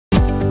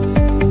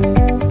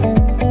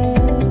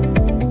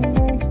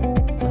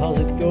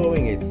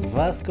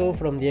Vasco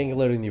from the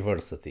Angular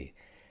University,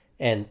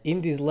 and in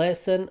this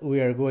lesson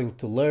we are going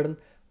to learn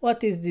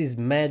what is this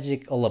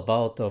magic all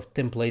about of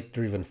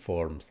template-driven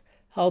forms.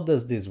 How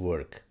does this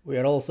work? We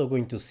are also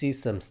going to see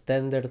some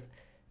standard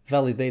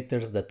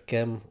validators that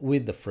come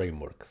with the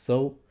framework.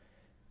 So,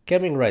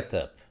 coming right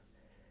up,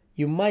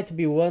 you might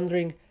be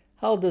wondering,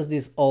 how does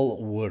this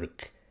all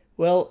work?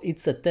 Well,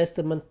 it's a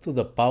testament to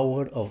the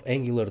power of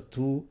Angular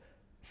 2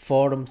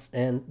 forms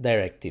and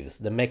directives,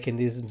 the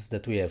mechanisms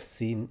that we have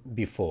seen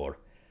before.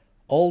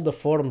 All the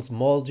forms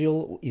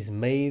module is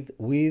made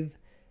with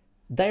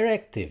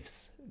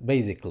directives,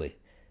 basically.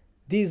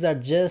 These are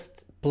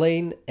just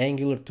plain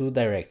Angular 2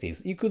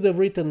 directives. You could have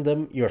written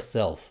them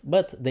yourself,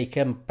 but they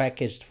come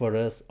packaged for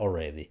us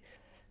already.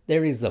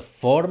 There is a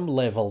form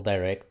level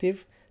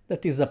directive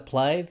that is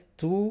applied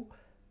to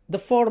the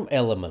form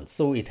element,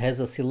 so it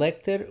has a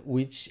selector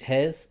which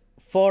has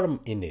form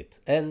in it,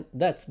 and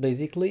that's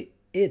basically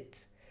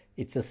it.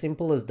 It's as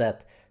simple as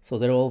that. So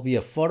there will be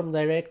a form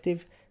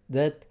directive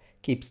that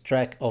keeps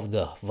track of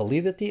the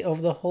validity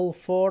of the whole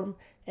form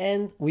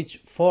and which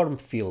form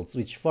fields,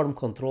 which form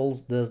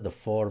controls does the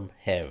form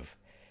have.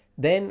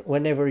 Then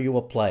whenever you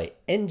apply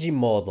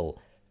ngModel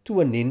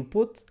to an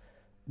input,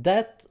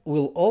 that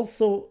will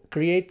also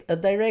create a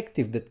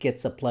directive that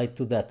gets applied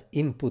to that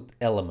input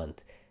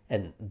element.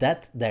 And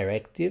that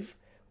directive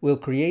will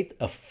create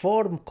a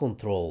form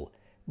control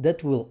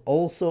that will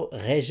also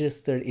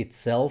register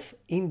itself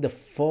in the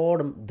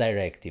form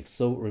directive.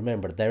 So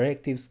remember,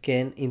 directives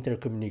can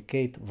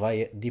intercommunicate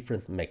via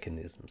different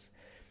mechanisms.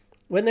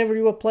 Whenever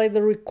you apply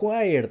the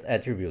required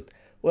attribute,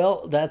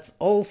 well, that's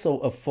also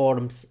a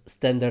forms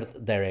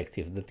standard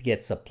directive that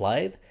gets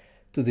applied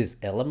to this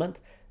element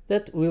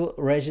that will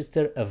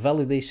register a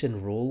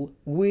validation rule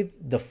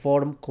with the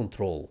form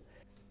control.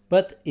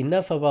 But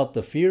enough about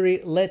the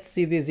theory, let's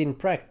see this in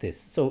practice.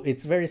 So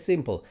it's very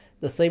simple.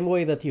 The same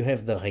way that you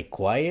have the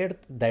required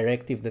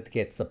directive that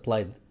gets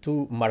applied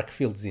to mark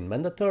fields in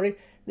mandatory,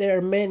 there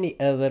are many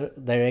other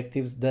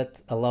directives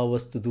that allow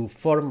us to do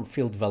form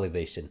field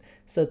validation,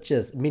 such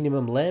as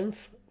minimum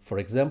length, for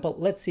example.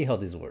 Let's see how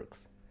this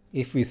works.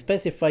 If we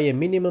specify a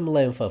minimum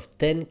length of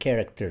 10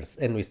 characters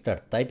and we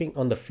start typing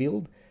on the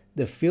field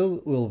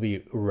will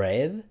be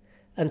read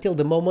until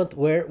the moment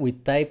where we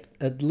type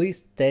at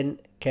least 10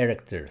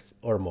 characters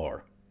or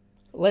more.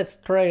 Let's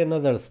try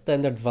another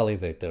standard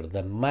validator,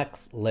 the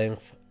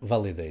maxlength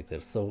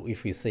validator. So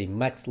if we say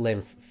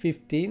maxlength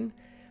 15,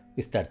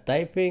 we start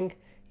typing,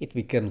 it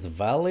becomes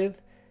valid,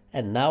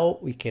 and now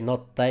we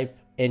cannot type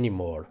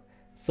anymore.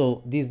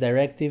 So this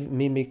directive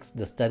mimics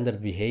the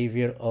standard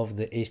behavior of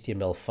the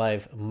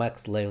HTML5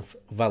 maxlength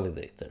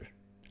validator.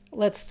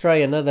 Let's try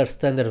another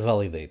standard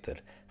validator.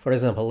 For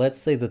example, let's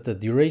say that the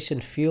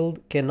duration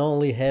field can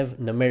only have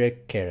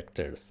numeric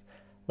characters.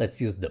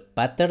 Let's use the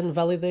pattern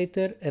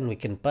validator and we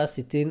can pass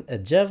it in a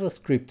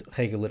JavaScript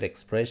regular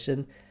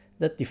expression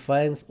that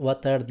defines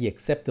what are the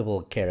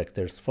acceptable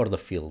characters for the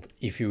field.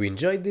 If you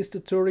enjoyed this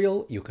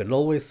tutorial, you can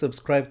always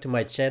subscribe to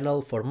my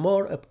channel for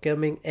more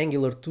upcoming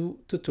Angular 2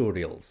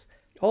 tutorials.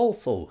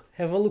 Also,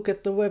 have a look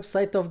at the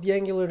website of the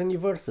Angular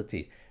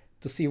University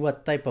to see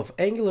what type of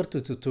Angular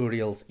 2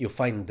 tutorials you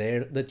find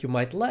there that you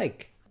might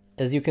like.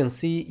 As you can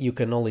see, you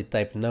can only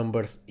type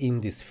numbers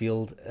in this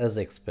field as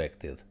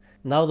expected.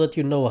 Now that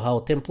you know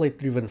how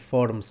template-driven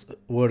forms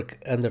work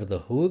under the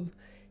hood,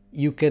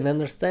 you can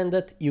understand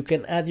that you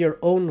can add your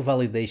own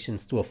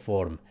validations to a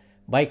form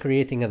by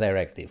creating a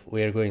directive.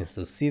 We are going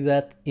to see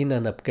that in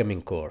an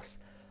upcoming course.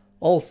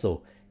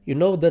 Also, you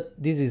know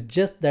that this is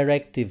just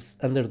directives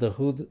under the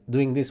hood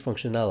doing this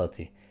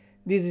functionality.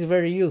 This is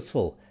very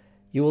useful.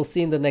 You will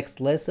see in the next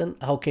lesson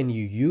how can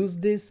you use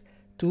this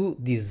to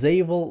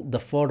disable the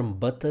form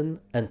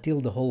button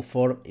until the whole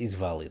form is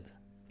valid.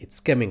 It's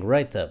coming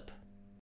right up.